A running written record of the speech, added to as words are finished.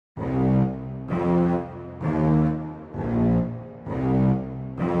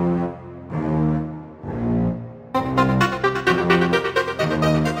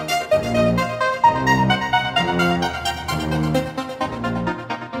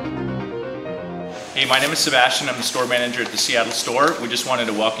Hey, my name is Sebastian. I'm the store manager at the Seattle store. We just wanted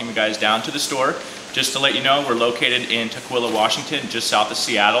to welcome you guys down to the store. Just to let you know, we're located in Tukwila, Washington, just south of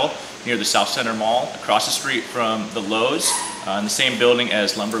Seattle, near the South Center Mall, across the street from the Lowe's, in the same building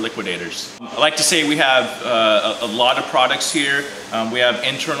as Lumber Liquidators. I like to say we have a lot of products here. We have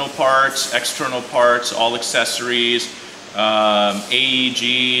internal parts, external parts, all accessories,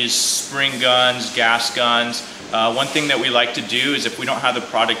 AEGs, spring guns, gas guns. One thing that we like to do is if we don't have the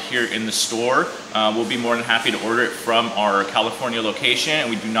product here in the store, we'll be more than happy to order it from our California location, and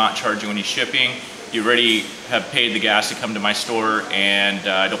we do not charge you any shipping. You already have paid the gas to come to my store, and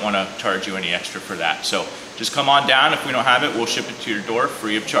I don't want to charge you any extra for that. So just come on down. If we don't have it, we'll ship it to your door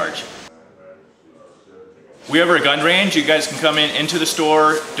free of charge. We have our gun range. You guys can come into the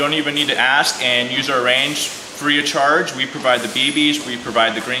store, don't even need to ask, and use our range free of charge. We provide the BBs, we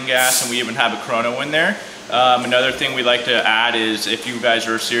provide the green gas, and we even have a chrono in there. Another thing we like to add is if you guys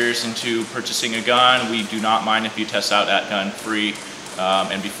are serious into purchasing a gun, we do not mind if you test out that gun free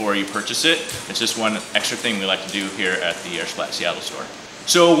and before you purchase it. It's just one extra thing we like to do here at the AirSplat Seattle store.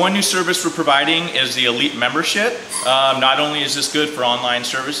 So one new service we're providing is the Elite membership. Not only is this good for online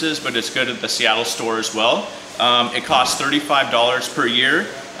services, but it's good at the Seattle store as well. It costs $35 per year.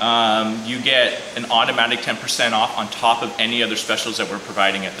 You get an automatic 10% off on top of any other specials that we're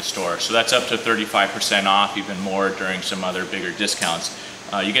providing at the store. So that's up to 35% off, even more during some other bigger discounts.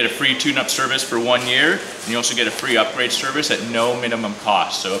 You get a free tune-up service for 1 year, and you also get a free upgrade service at no minimum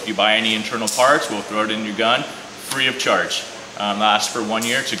cost. So if you buy any internal parts, we'll throw it in your gun free of charge. Lasts for 1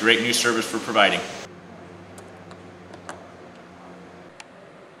 year. It's a great new service we're providing.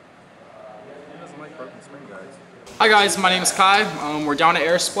 Hi guys, my name is Kai. We're down at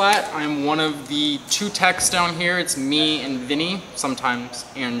AirSplat. I'm one of the 2 techs down here. It's me and Vinny, sometimes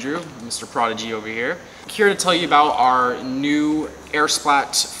Andrew, Mr. Prodigy over here. Here to tell you about our new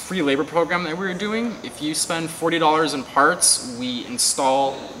AirSplat free labor program that we're doing. If you spend $40 in parts, we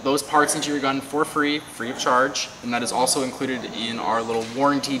install those parts into your gun for free of charge. And that is also included in our little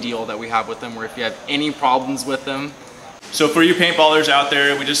warranty deal that we have with them, where if you have any problems with them. So for you paintballers out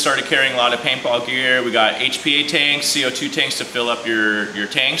there, we just started carrying a lot of paintball gear. We got HPA tanks, CO2 tanks to fill up your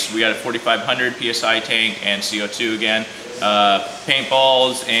tanks. We got a 4,500 PSI tank and CO2 again.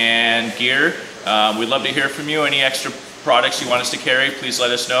 Paintballs and gear. We'd love to hear from you. Any extra products you want us to carry, please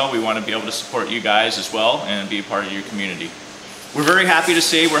let us know. We want to be able to support you guys as well and be a part of your community. We're very happy to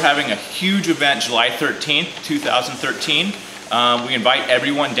say we're having a huge event July 13th, 2013. We invite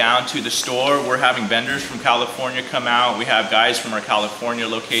everyone down to the store. We're having vendors from California come out. We have guys from our California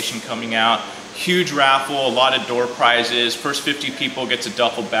location coming out. Huge raffle, a lot of door prizes. First 50 people gets a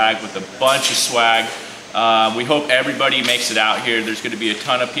duffel bag with a bunch of swag. We hope everybody makes it out here. There's going to be a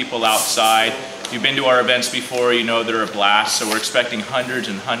ton of people outside. If you've been to our events before, you know they're a blast. So we're expecting hundreds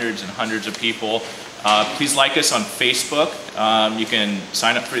and hundreds and hundreds of people. Please like us on Facebook. You can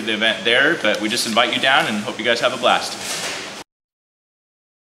sign up for the event there, but we just invite you down and hope you guys have a blast.